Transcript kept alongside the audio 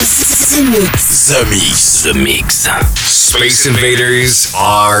The Mix. The Mix. The Mix. Space Invaders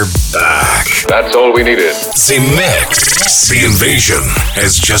are back. That's all we needed. The Mix. The invasion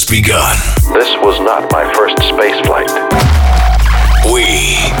has just begun. This was not my first space flight.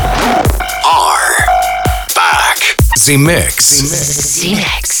 We are back. The Mix. The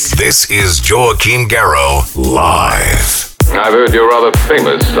Mix. This is Joachim Garraud live. I've heard you're rather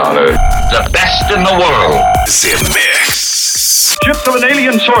famous, Sano. The best in the world. The Mix. Ships of an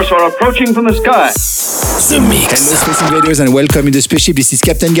alien source are approaching from the sky. The Mix. Hello Space Invaders and welcome in the spaceship. This is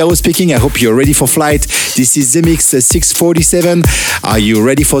Captain Garraud speaking. I hope you're ready for flight. This is The Mix 647. Are you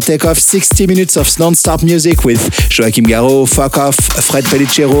ready for takeoff? 60 minutes of non-stop music with Joachim Garraud, Fuck Off, Fred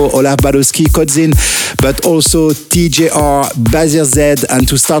Pellicero, Olaf Badowski, Kodzin, but also TJR, Bazir Z. And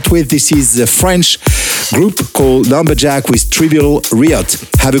to start with, this is a French group called Lumberjack with Trivial Riot.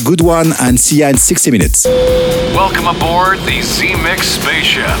 Have a good one and see ya in 60 minutes. Welcome aboard the Z-Mix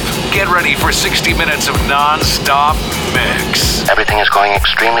spaceship. Get ready for 60 minutes of non-stop mix. Everything is going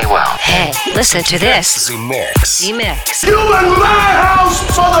extremely well. Hey, listen to this. The Mix. Z-Mix. You in my house,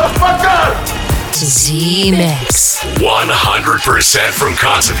 motherfucker! Z-Mix. 100% from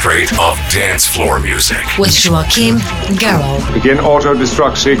concentrate of dance floor music. With Joachim Garraud. Begin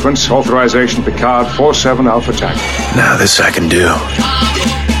auto-destruct sequence. Authorization Picard 47 Alpha TAC. Now this I can do.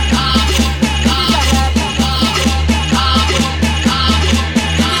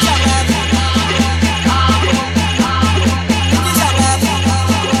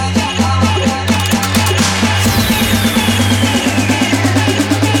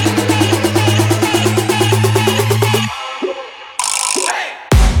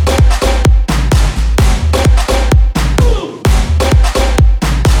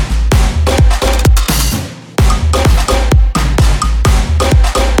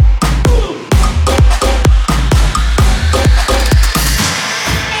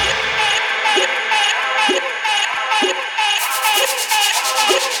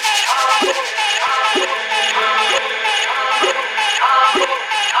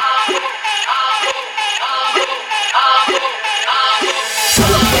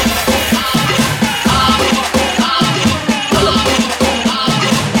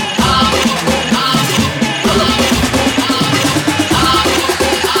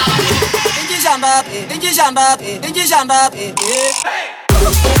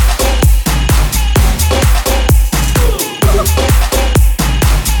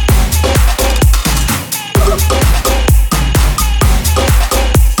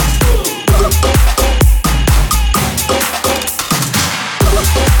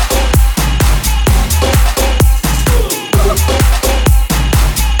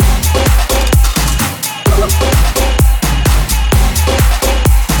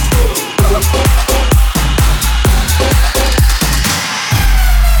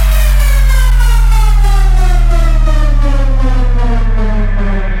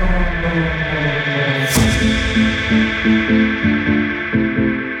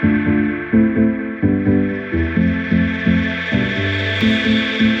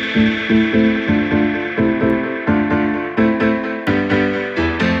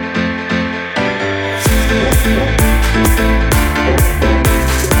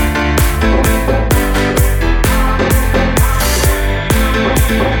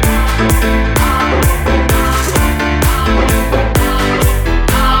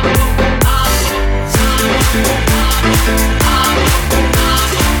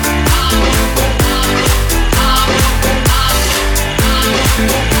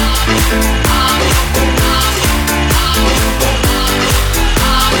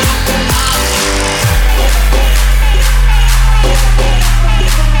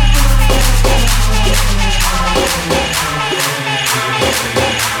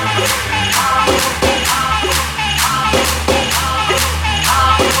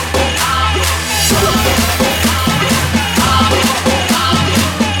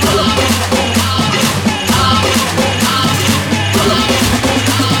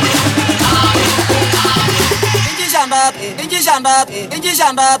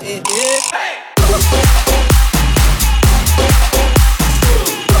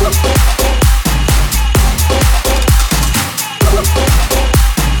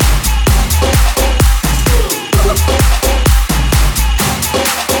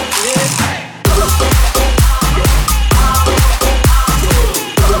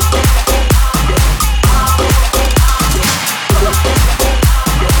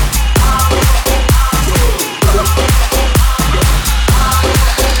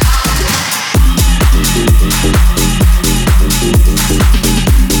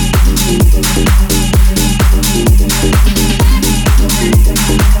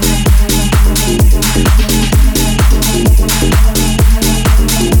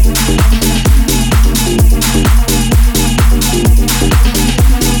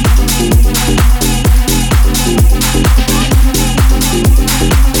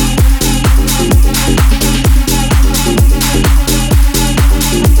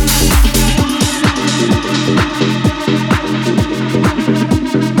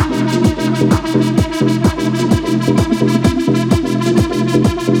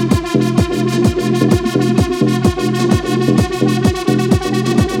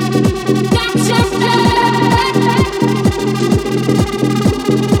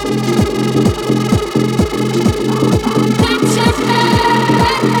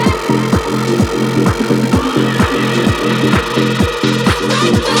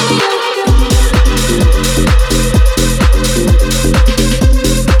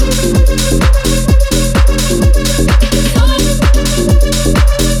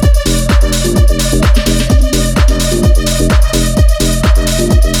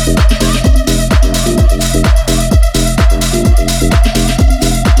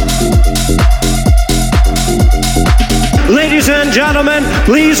 gentlemen,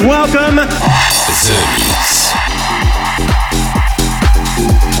 please welcome The Mix.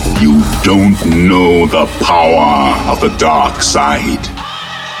 You don't know the power of the dark side.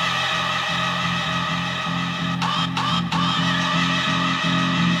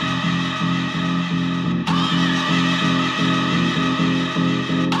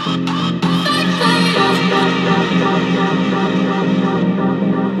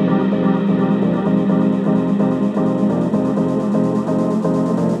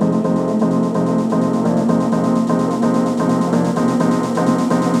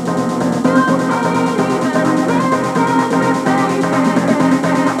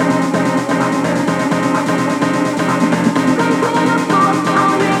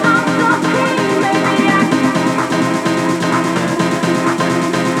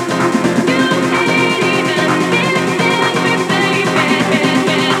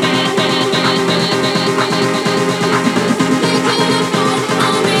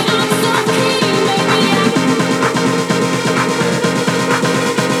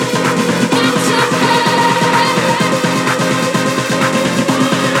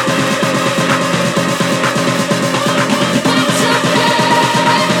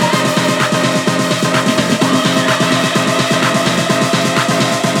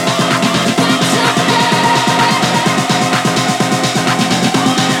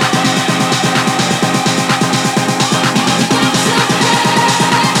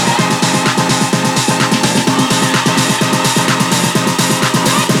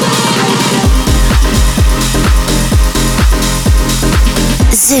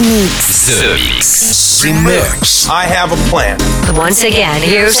 The Mix. The Mix. The Mix. I have a plan. Once again,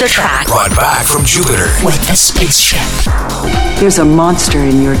 here's a track Brought back from Jupiter. with a spaceship. There's a monster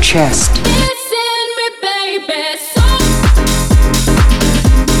in your chest.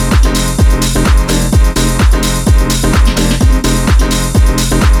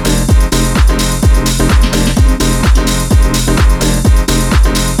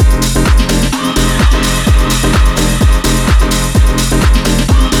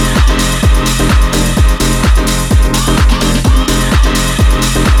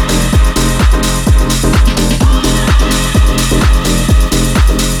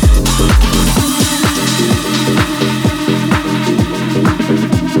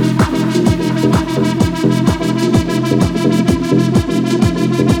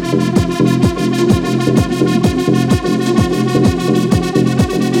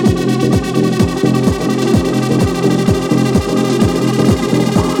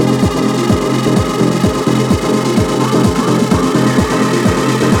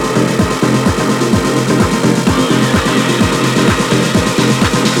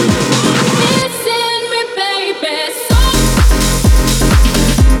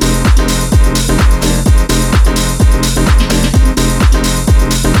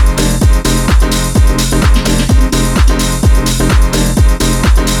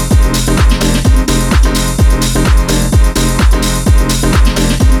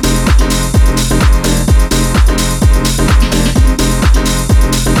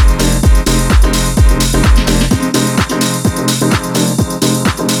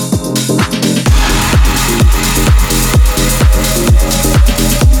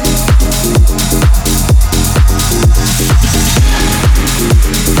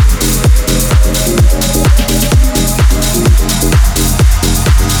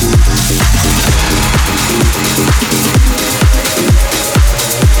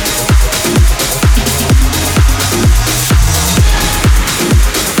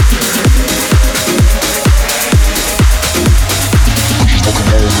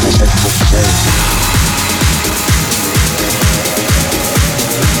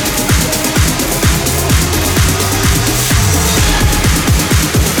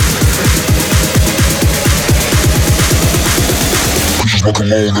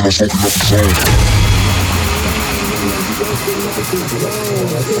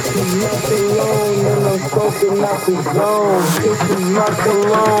 Smoking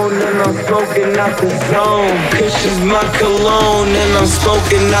alone and I'm smoking up the zone. Kisses my cologne and I'm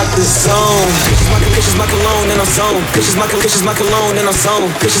smoking out the zone. Kisses my cologne and I'm smoking out the zone. Kisses my cologne and I'm zone.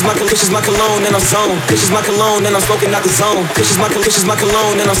 Kisses my cologne and I'm zone. Kisses my cologne and I'm zone. Kisses my cologne and I'm smoking out the zone. Kisses my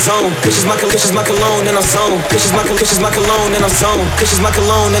cologne and I'm zone. Kisses my cologne and I'm zone. Kisses my cologne and I'm zone. Kisses my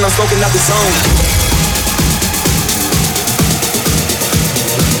cologne and I'm smoking out the zone.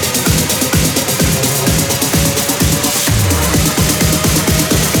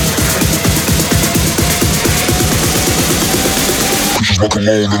 Smoking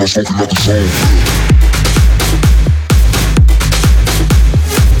alone and I'm smoking up the zone.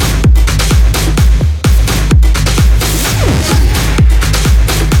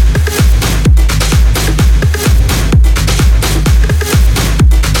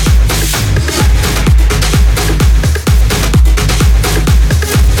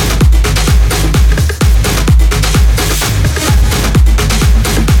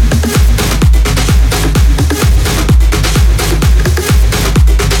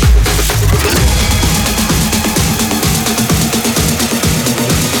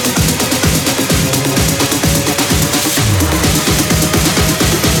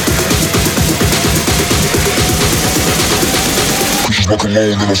 my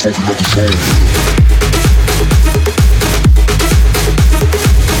cologne and I'm smoking up the zone.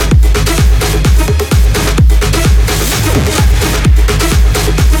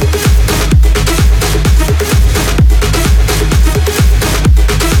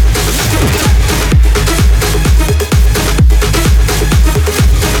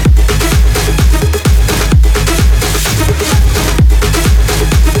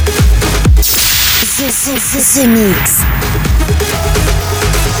 The Mix.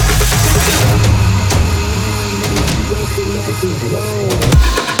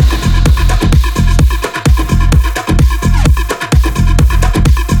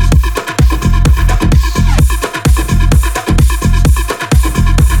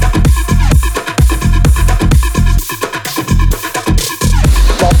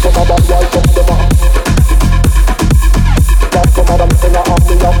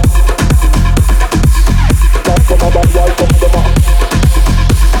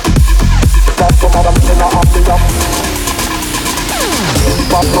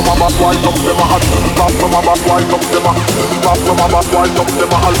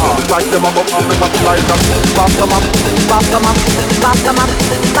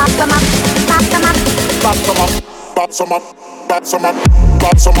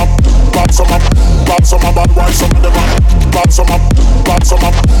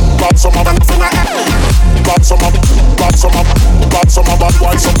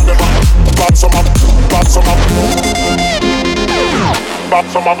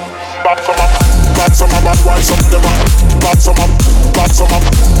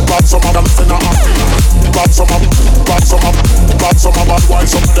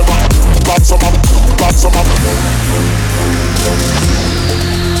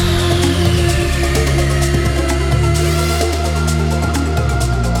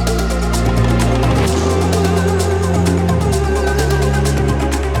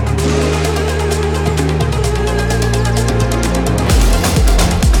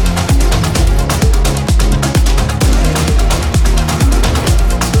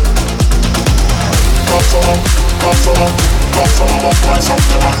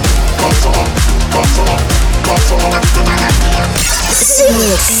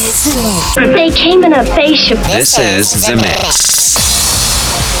 They came in a spaceship. This is The Mix.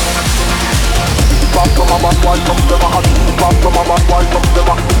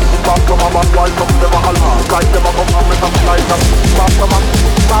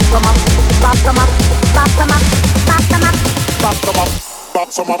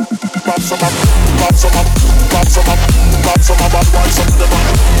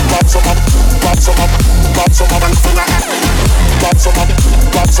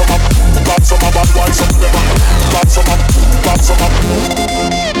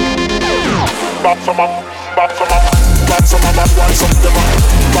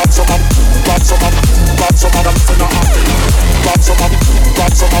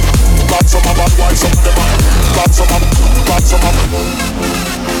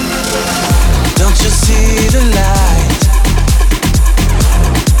 Don't you see the light?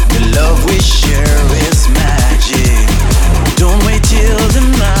 The love we share is magic. Don't wait till the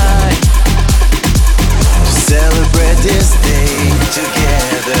night to celebrate this day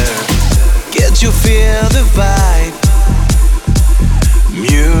together. Can't you feel the vibe?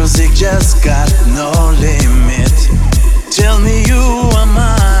 Music just got no limit. Tell me you are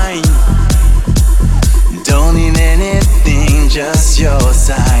mine. Don't need anything, just your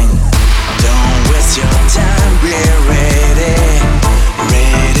sign. Don't waste your time, we're ready.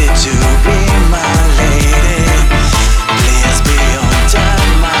 Ready to be my lady. Please be on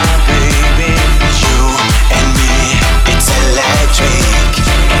time, my baby. You and me, it's electric.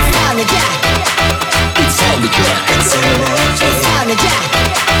 It's on the jack. It's on the track. It's electric. It's on the jack.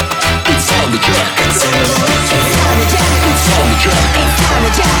 It's on the track. It's electric. It's on the jack. It's on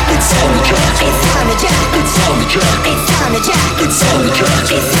the track. It's on the jack. It's on the track. It's on the jack. It's on the track. It's on the jack. It's on the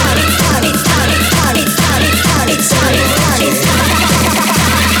track. It's on it. It's on it. It's on it. It's on it. It's on it. It's on it.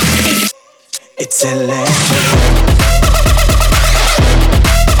 It's electric.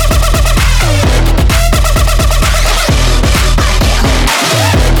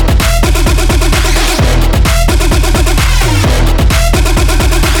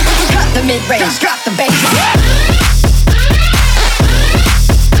 The mid-range, drop the bass.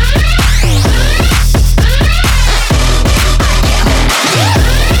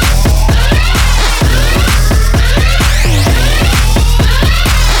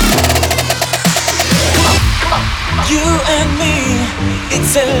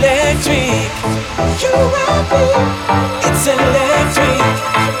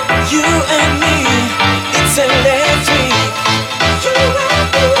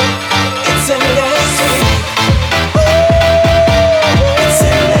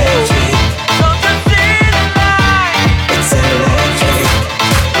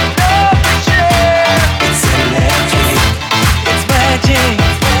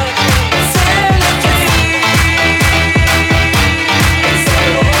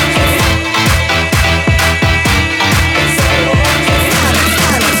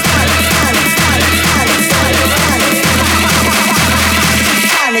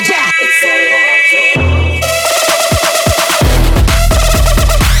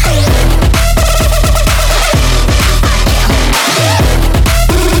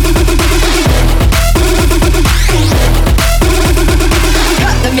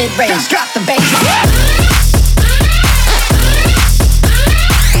 bass, got the bass.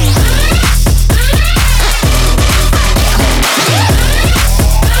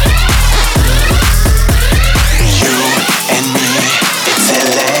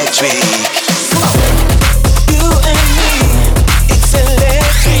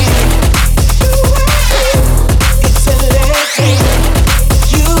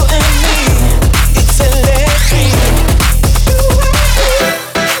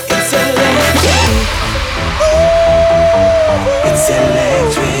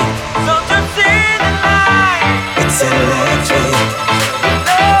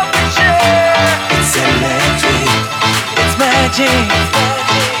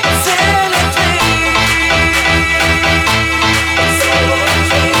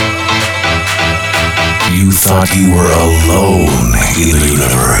 Thought you were alone in the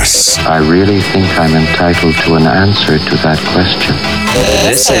universe. I really think I'm entitled to an answer to that question.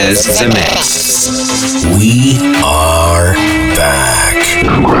 This is The Mix. We are back.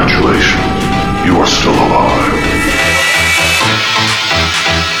 Congratulations, you are still alive.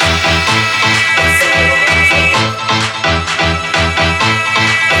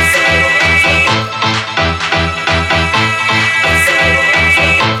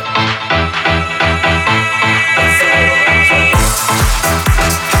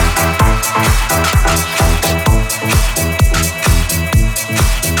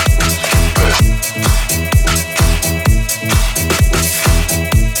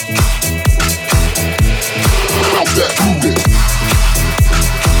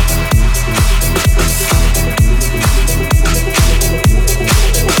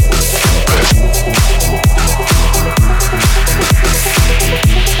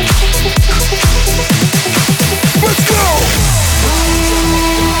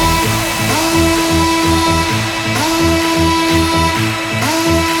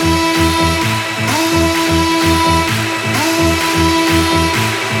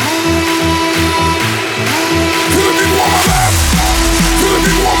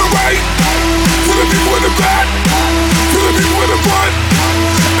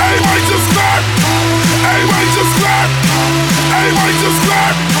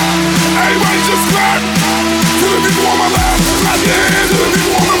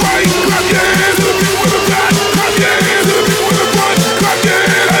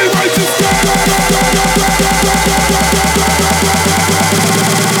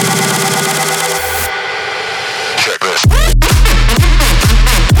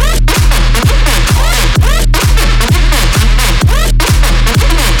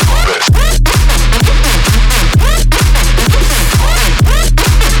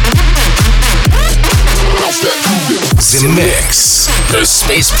 The Mix, the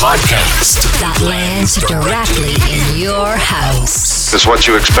space podcast that lands directly in your house. This what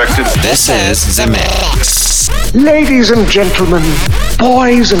you expected? This is The Mix. Ladies and gentlemen,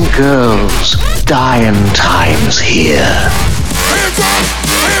 boys and girls, dying times here. Hands up,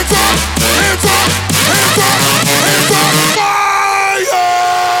 hands up, hands up, hands up, hands up, fire!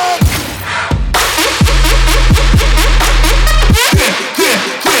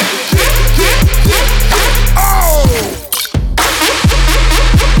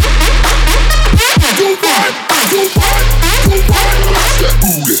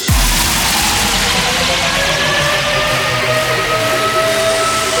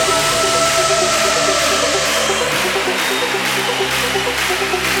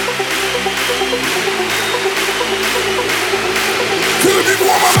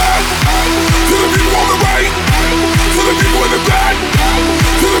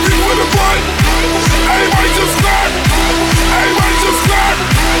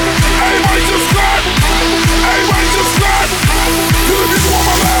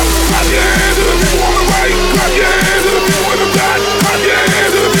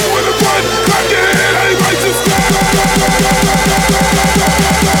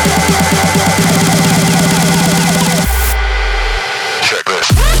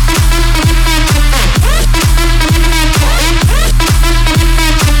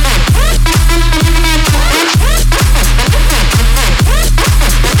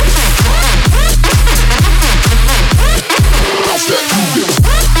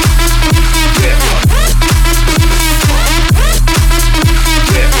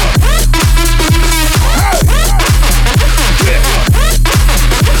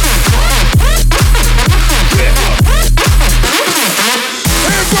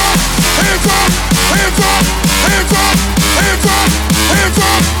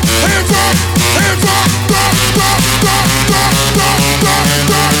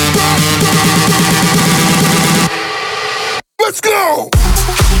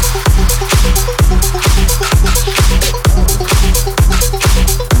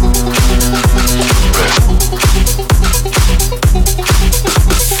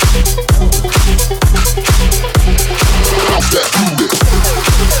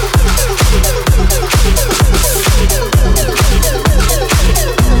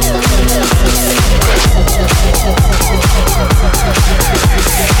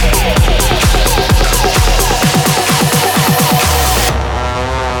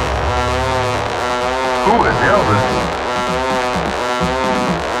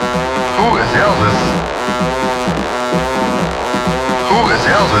 Who is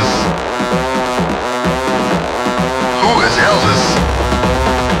Elvis? Who is Elvis?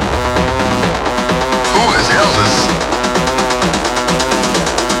 Who is Elvis?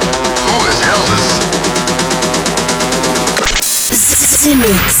 Who is Elvis? The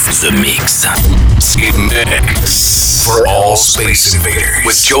Mix. The Mix. For all Space Invaders.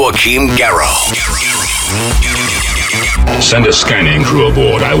 With Joachim Garraud. Send a scanning crew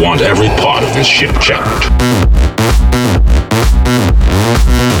aboard. I want every part of this ship checked.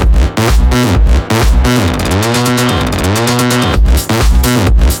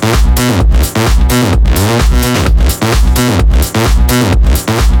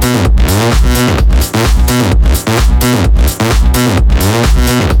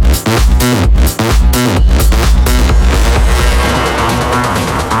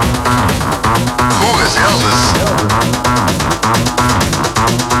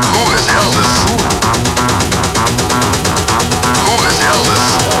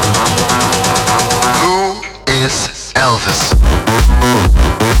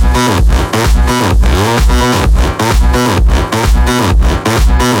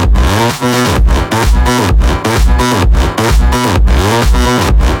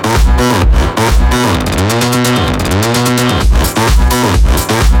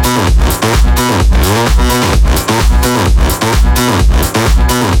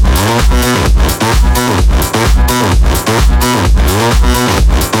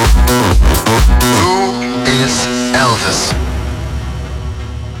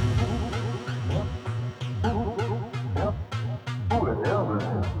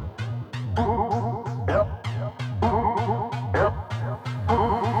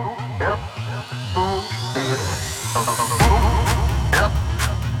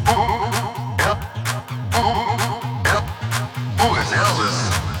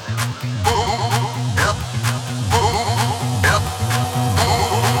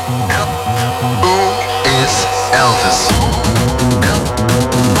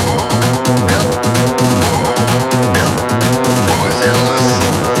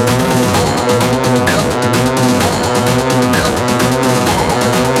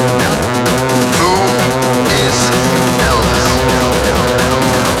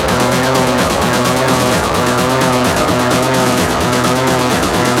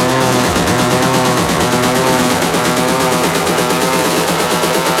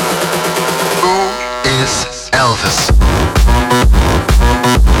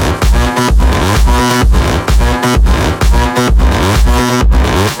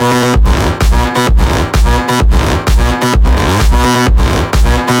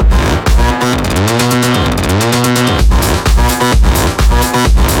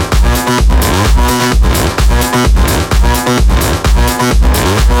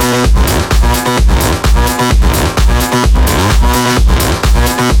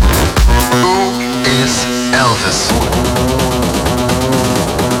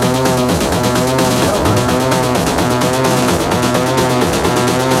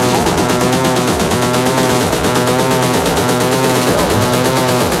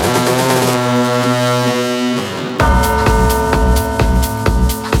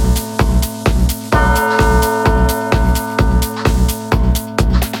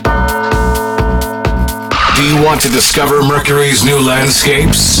 Want to discover Mercury's new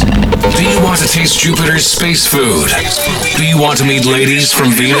landscapes? Do you want to taste Jupiter's space food? Do you want to meet ladies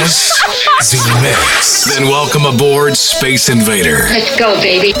from Venus? The Mix. Then welcome aboard Space Invader. Let's go,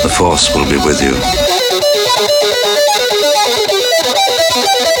 baby. The Force will be with you.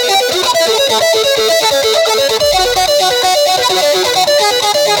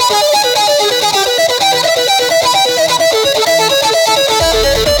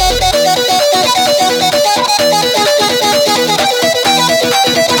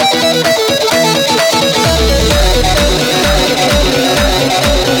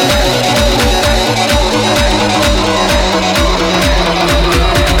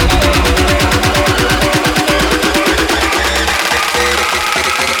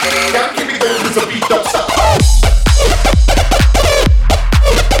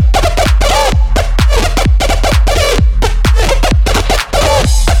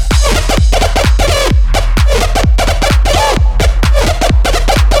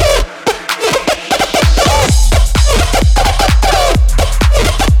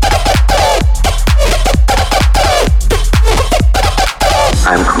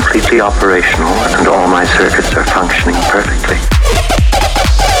 Operational and all my circuits are functioning perfectly.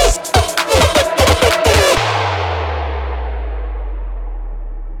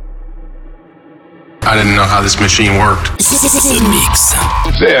 I didn't know how this machine worked. The Mix.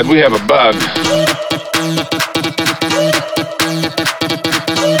 Zed, we have a bug.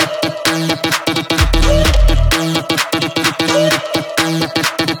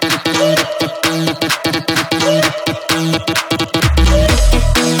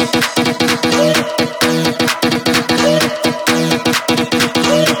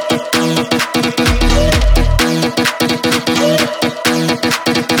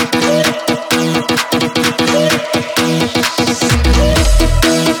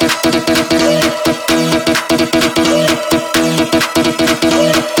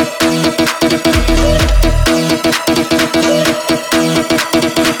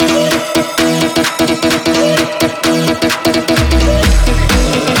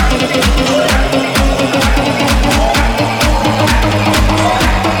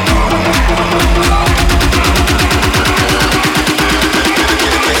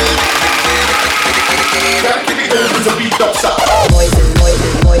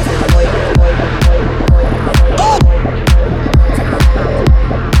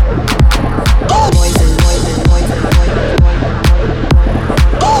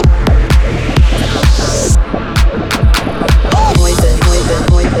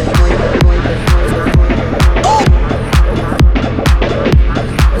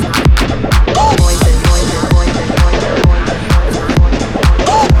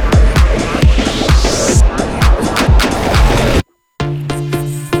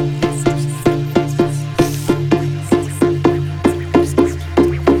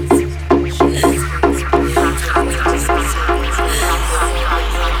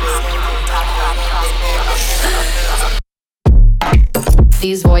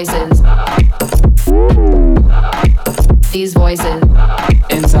 These voices. These voices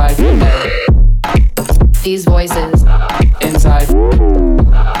inside your head. These voices inside.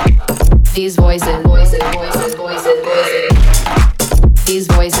 These voices, voices, voices, voices, voices. These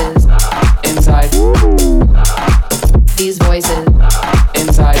voices inside. These voices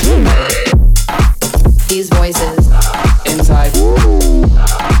inside your head. These voices inside.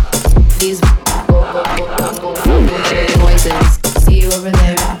 These voices. See you over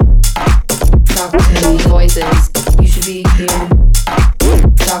there. Talk to me. Voices. You should be here.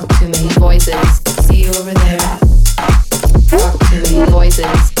 Talk to me. Voices. See you over there. Talk to me.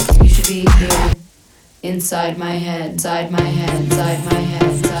 Voices. You should be here. Inside my head. Inside my head. Inside my head.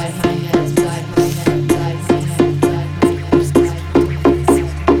 Inside my head. Inside my head. Inside my head.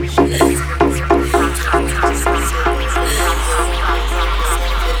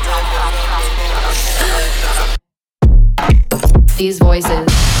 These voices.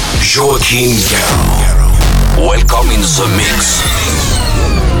 Joachim Garraud. Welcome in the mix.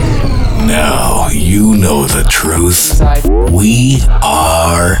 Now you know the truth. We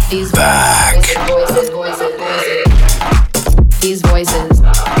are back. These voices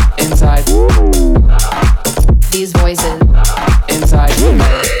inside. These voices inside.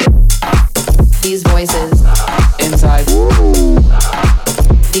 These voices inside.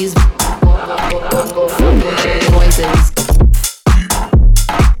 These voices.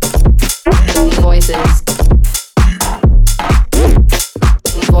 Voices.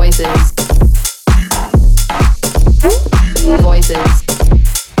 Voices. Voices.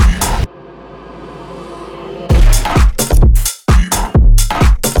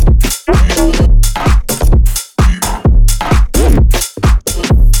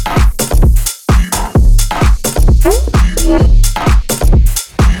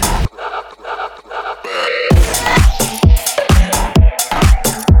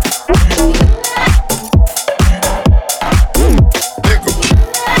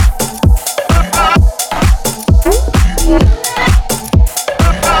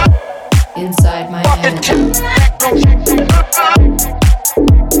 Inside my head.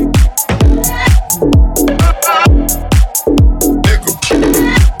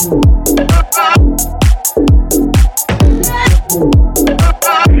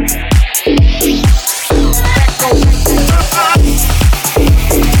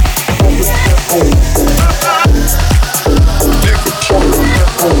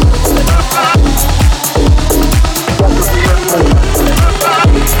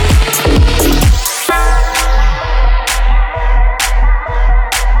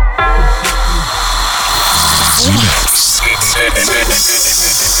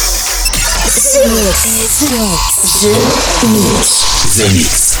 The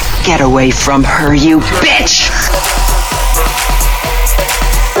Mix. Get away from her, you bitch!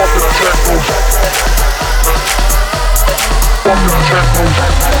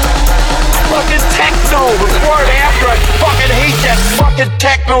 Fucking techno before and after. I fucking hate that fucking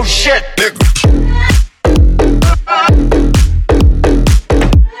techno shit.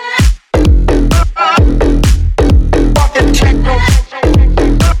 Fucking techno.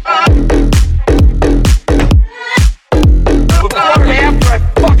 Before and after, I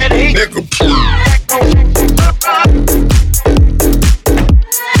fucking hate techno.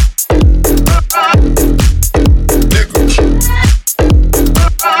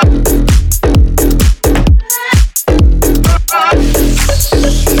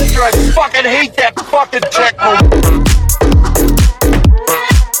 I fucking hate that fucking techno.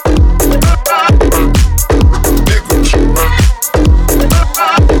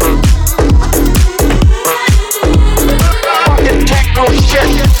 Fucking techno shit.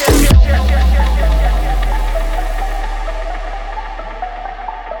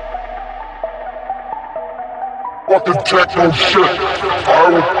 Fucking techno shit.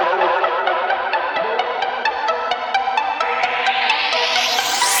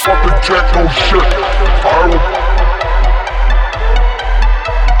 Fucking techno shit.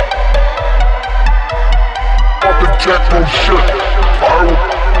 Fucking techno shit.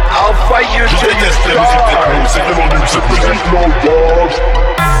 I'll fight you to the stars.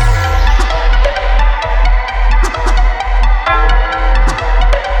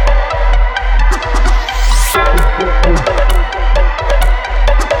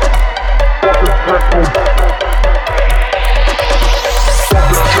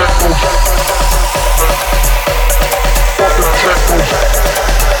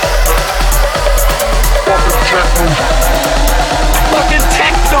 Fucking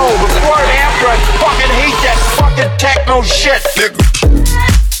techno before and after. I fucking hate that fucking techno shit.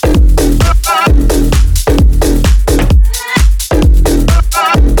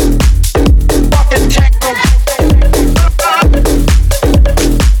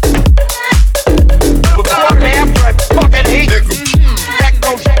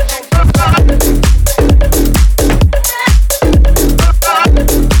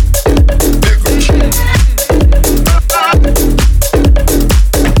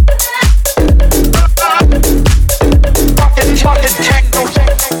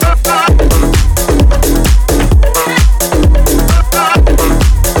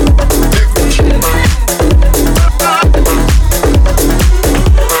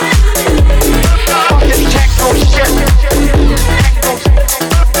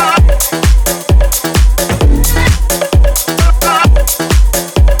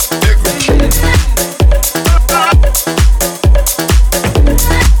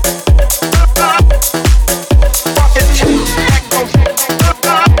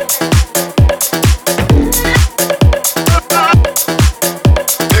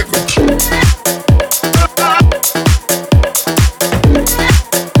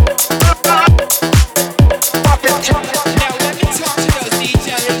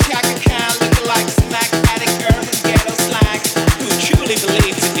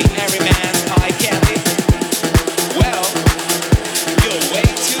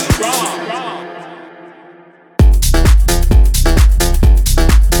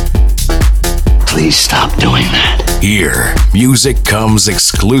 Please stop doing that. Here, music comes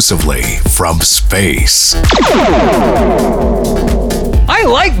exclusively from space. I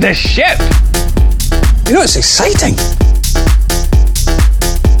like this ship. You know, it's exciting.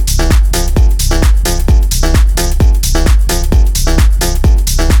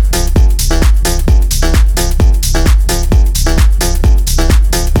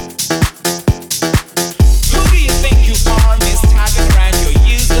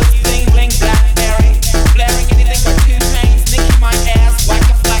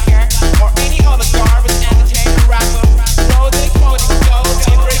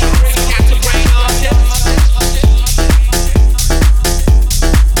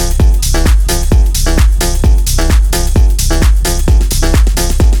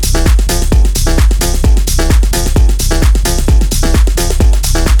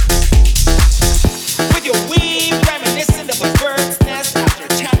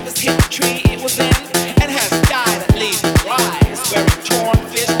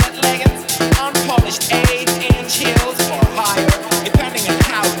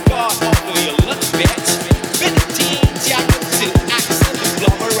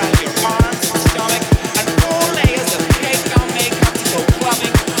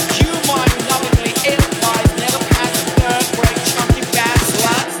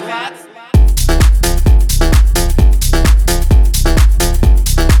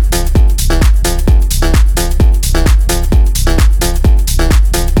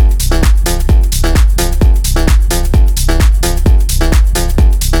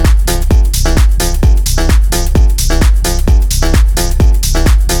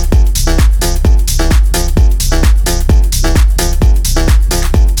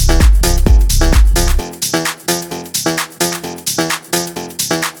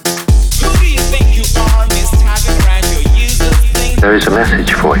 There is a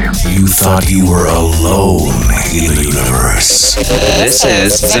message for you. You thought you were alone in the universe. This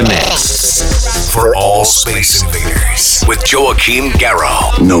is The Mix. For all space invaders with Joachim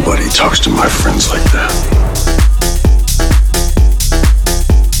Garraud. Nobody talks to my friends like that.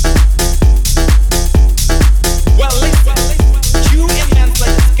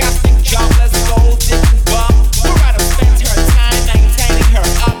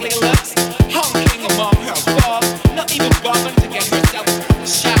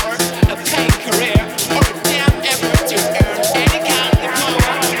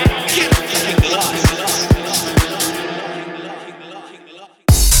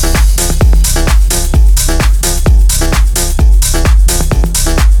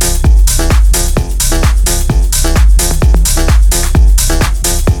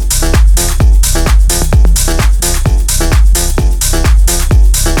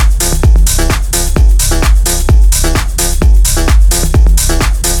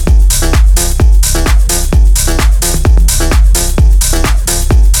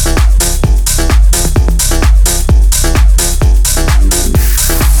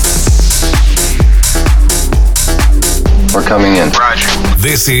 Coming in. Roger.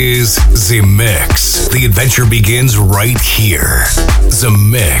 This is The Mix. The adventure begins right here. The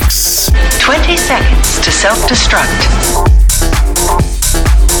Mix. 20 seconds to self-destruct.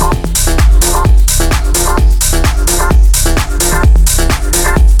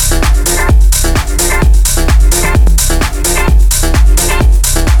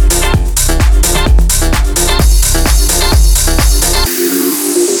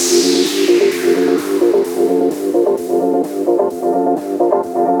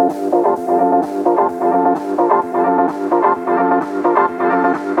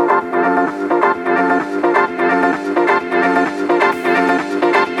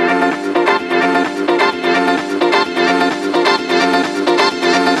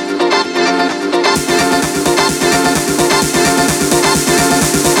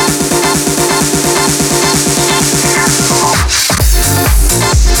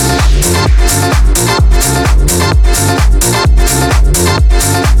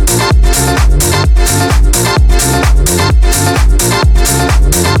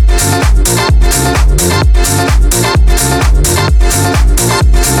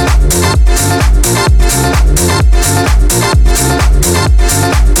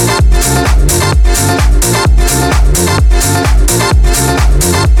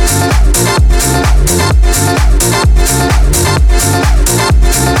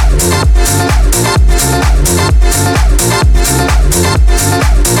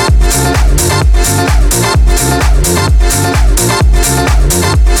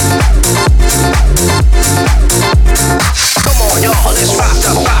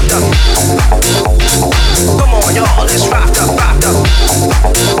 y'all, let's rock up, rock up.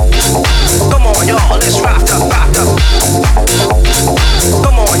 Come on, y'all, let's rock up, rock up.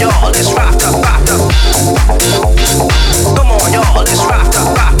 Come on, y'all, let's rock up, rock up. Come on, y'all, let's rock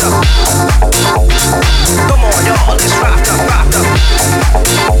up, rock up. Come on, y'all, let's rock up, rock up.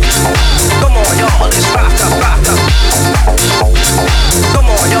 Come on, y'all, let's rock up, rock up. Come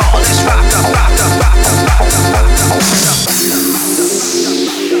on, y'all, let's rock up, rock up, rock up, rock up, rock up, rock up.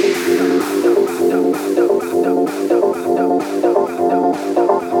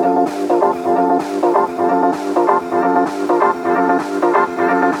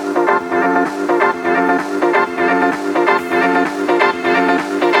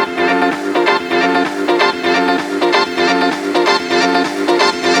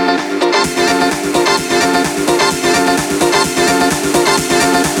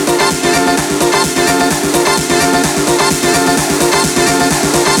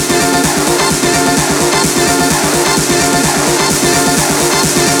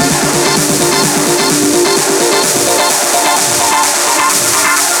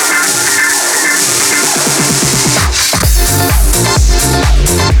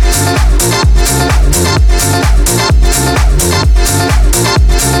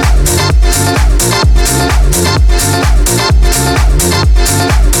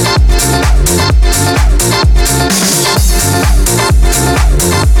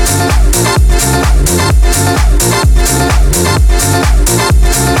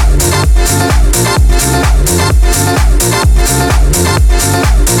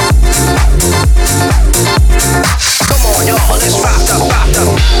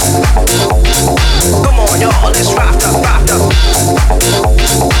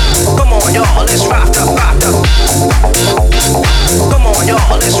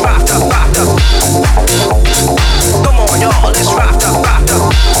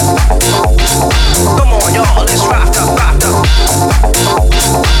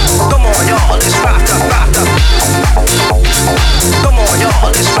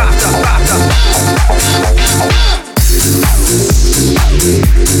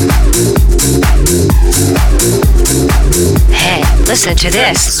 Listen to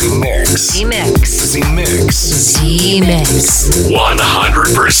this. Z-Mix. Z-Mix. Z-Mix. Z-Mix.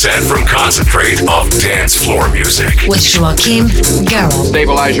 100% from concentrate of dance floor music. With Joachim Garraud.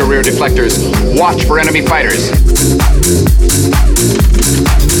 Stabilize your rear deflectors. Watch for enemy fighters.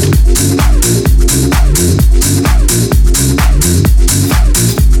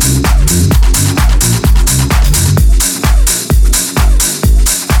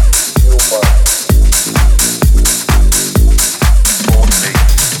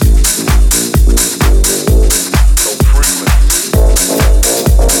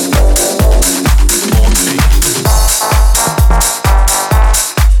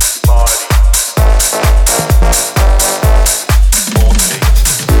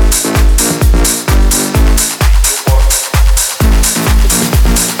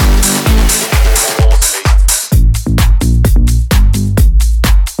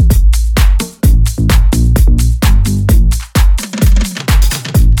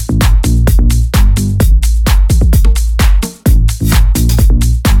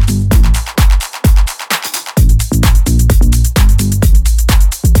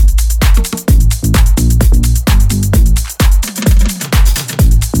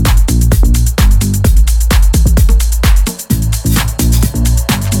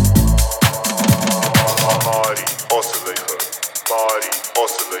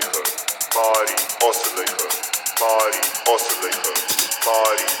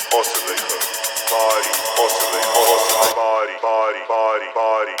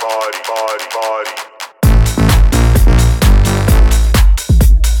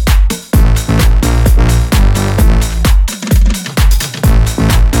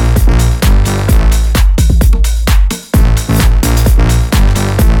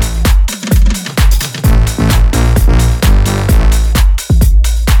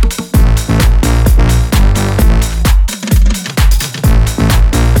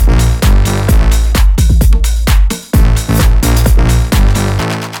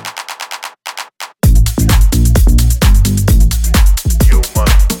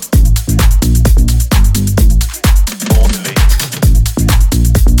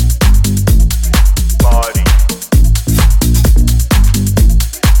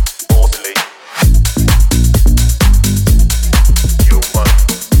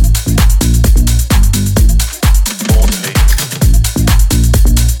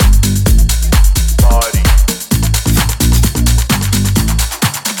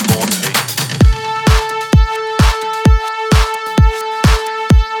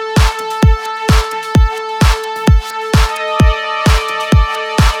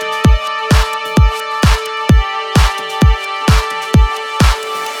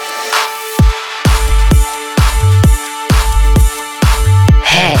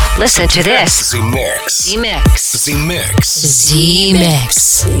 Listen to this. Z-Mix. Z-Mix. Z-Mix.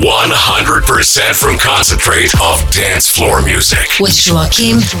 Z-Mix. 100% from concentrate of dance floor music. With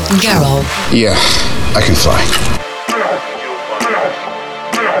Joachim Garraud. Yeah, I can fly.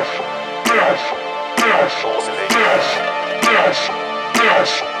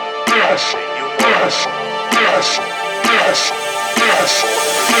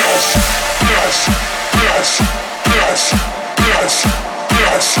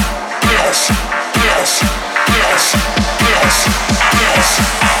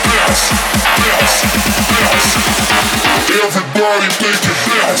 Everybody take it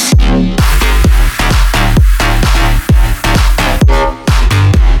fast.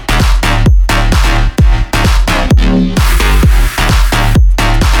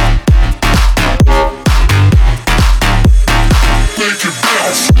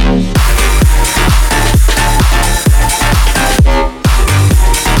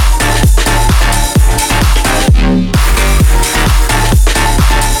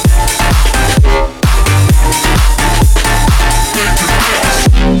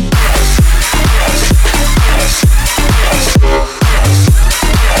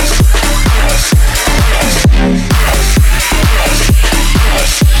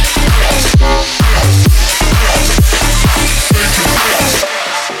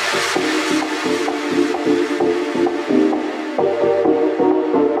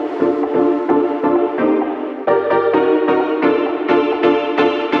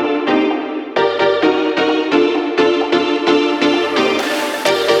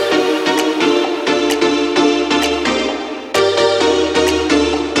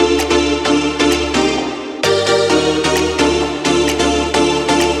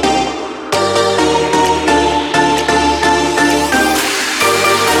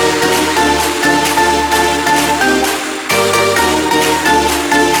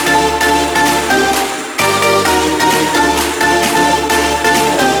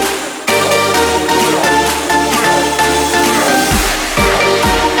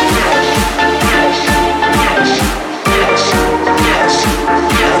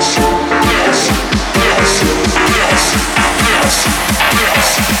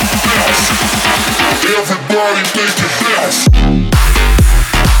 Everybody take it fast.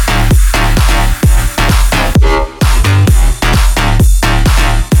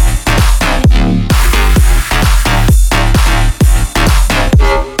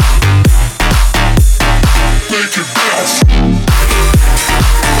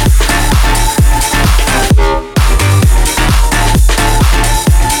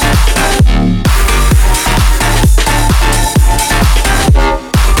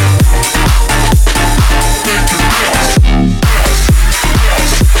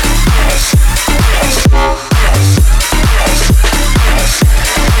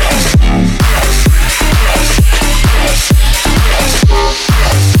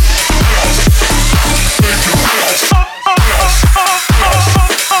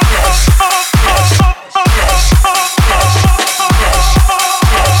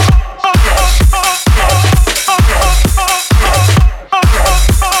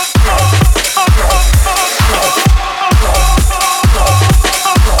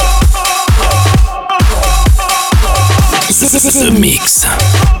 The Mix.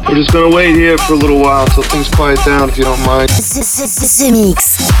 We're just gonna wait here for a little while till things quiet down, if you don't mind. The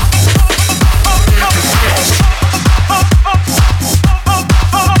Mix.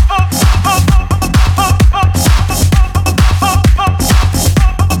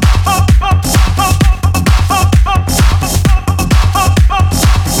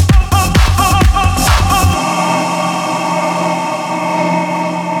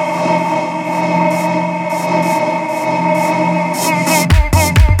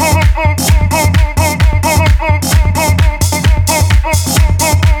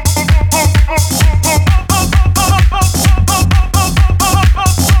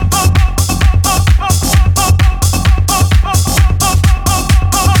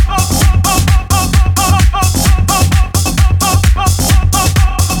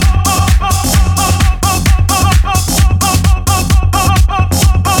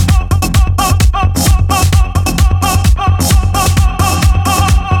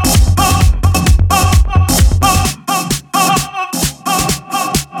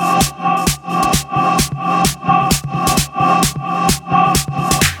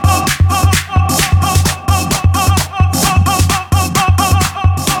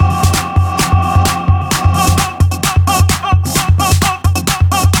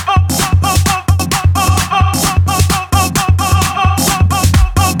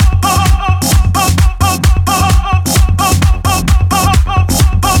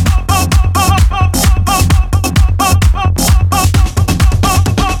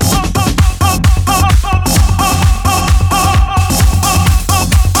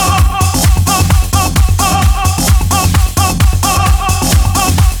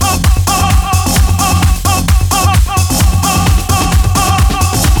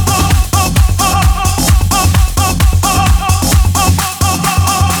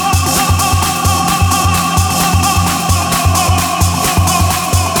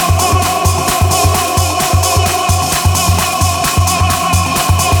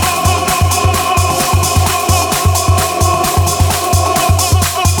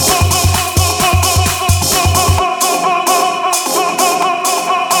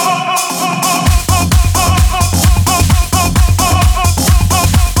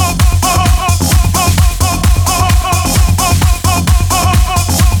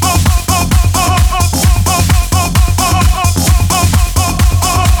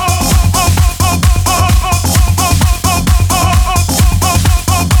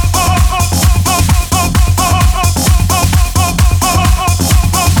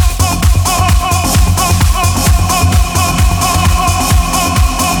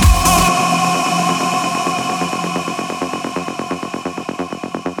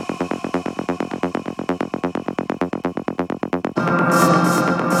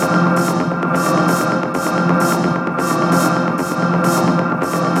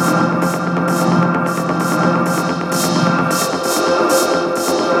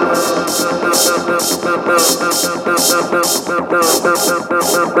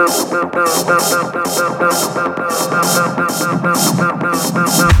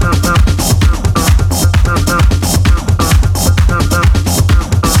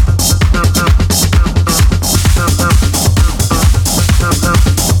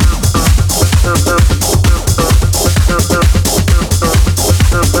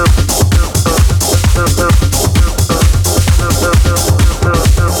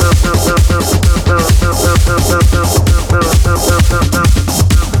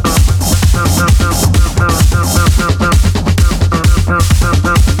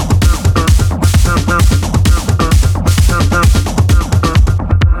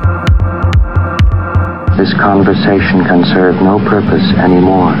 This conversation can serve no purpose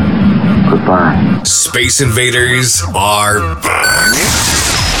anymore. Goodbye. Space Invaders are back.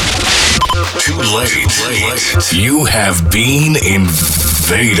 Too late. You have been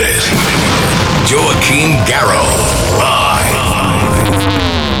invaded. Joachim Garraud. Live.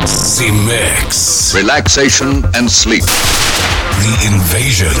 Z-Mix. Relaxation and sleep. The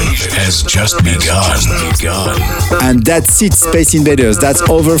invasion has just begun. And that's it, Space Invaders. That's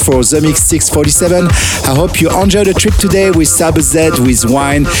over for The Mix 647. I hope you enjoyed the trip today with Saba Z, with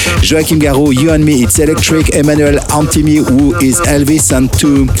Wine, Joachim Garraud, You and Me, It's Electric, Emmanuel Antimi, who is Elvis. And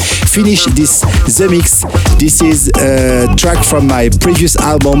to finish this The Mix, this is a track from my previous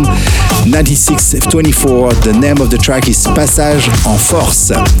album, 9624. The name of the track is Passage en Force,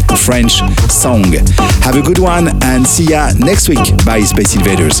 a French song. Have a good one and see ya next week. Bye, Space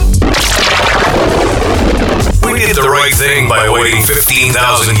Invaders. We did the right thing by waiting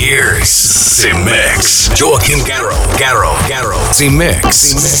 15,000 years. Z-Mix. Joachim Garraud. Z-Mix.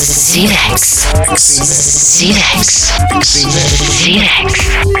 Z-Mix. Z-Mix.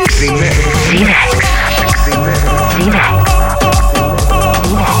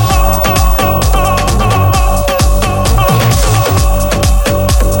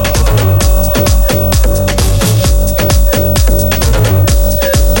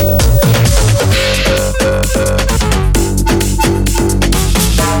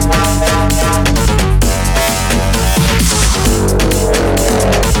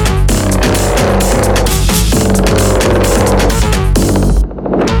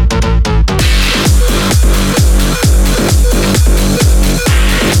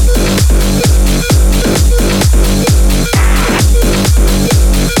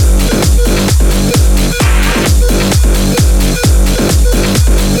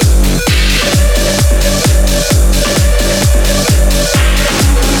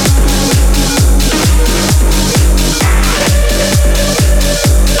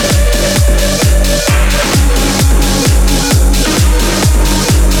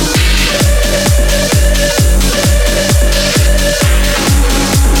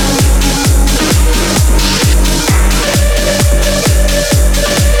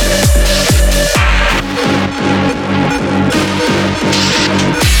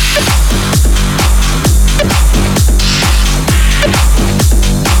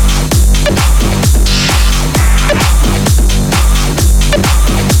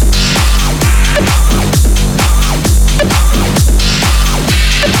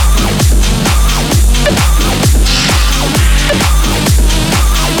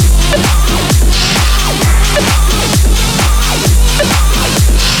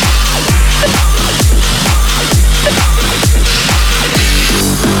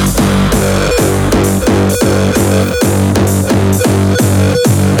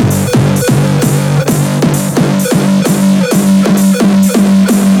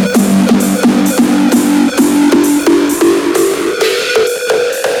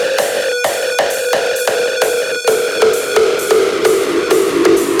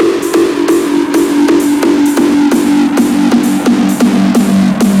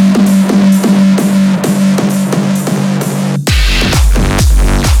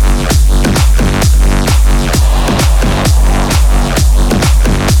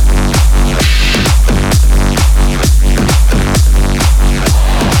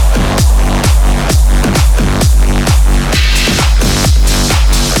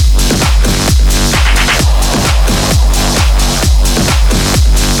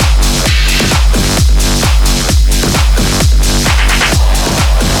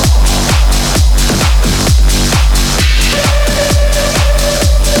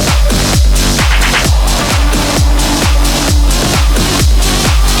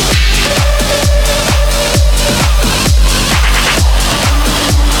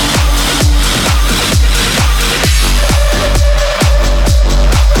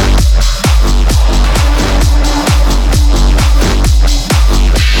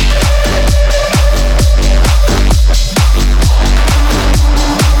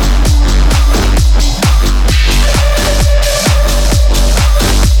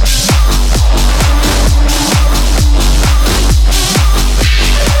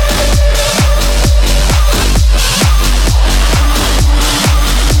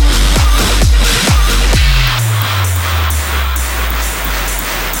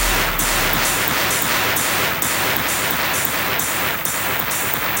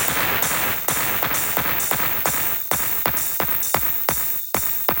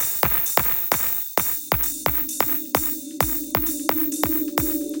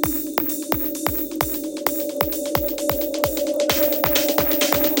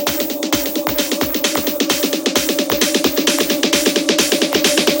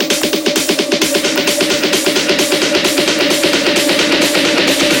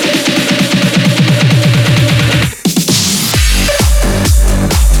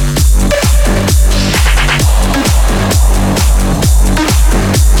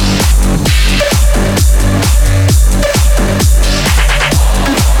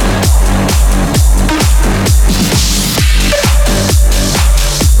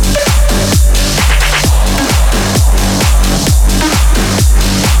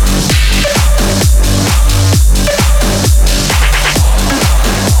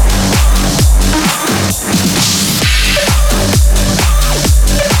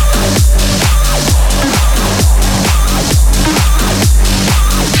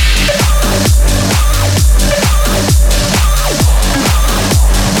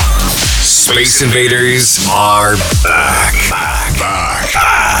 Space Invaders are back.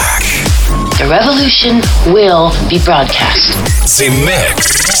 The revolution will be broadcast. The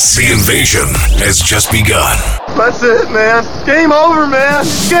Mix. The invasion has just begun. That's it, man. Game over, man.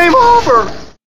 Game over.